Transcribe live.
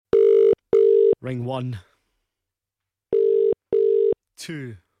Ring 1,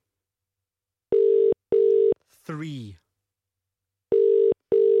 2, 3,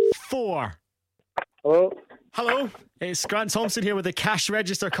 4. Hello, Hello, it's Grant Thompson here with the cash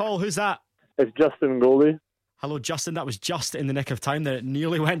register call. Who's that? it's Justin Goldie. Hello, Justin. That was just in the nick of time that it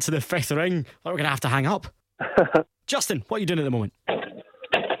nearly went to the fifth ring. Thought we're going to have to hang up. Justin, what are you doing at the moment?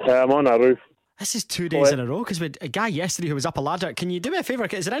 I'm on a roof. This is 2 days in a row because we had a guy yesterday who was up a ladder. Can you do me a favour?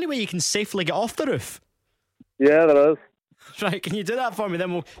 Is there any way you can safely get off the roof? Yeah, there is. Right, can you do that for me?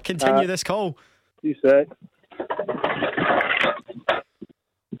 Then we'll continue this call. 2 secs.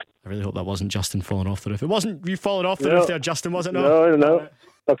 I really hope that wasn't Justin falling off the roof. It wasn't you falling off the roof there, Justin, was it? No.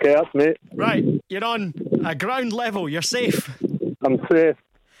 Okay, that's me. Right, you're on a ground level. You're safe. I'm safe.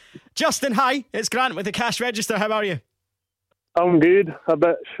 Justin, hi. It's Grant with the cash register. How are you? I'm good. A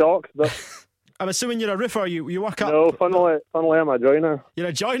bit shocked, but I'm assuming you're a roofer. You work up. no, funnily I'm a joiner. You're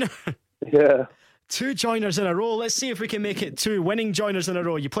a joiner. Yeah. 2 joiners in a row. Let's see if we can make it 2 winning joiners in a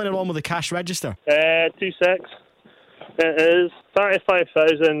row. You playing along with the cash register? 2 secs. It is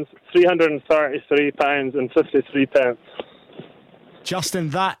 £35,333.53. Justin,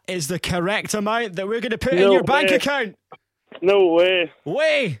 that is the correct amount that we're going to put in your bank account. No way.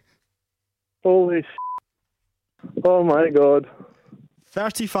 Way. Oh my God.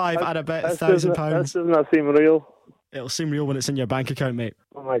 35 and a bit This £1,000. doesn't seem real. It'll seem real when it's in your bank account, mate.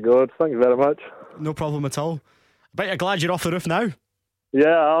 Oh my God. Thank you very much. No problem at all. I bet you're glad you're off the roof now.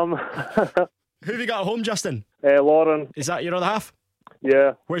 Yeah, Who have you got at home, Justin? Lauren. Is that your other half?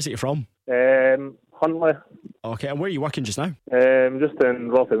 Yeah. Where's it you're from? Huntley. Okay, and where are you working just now? Just in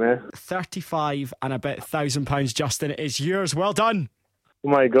Rotherham. 35 and a bit £1,000, Justin, is yours. Well done. Oh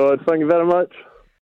my God. Thank you very much.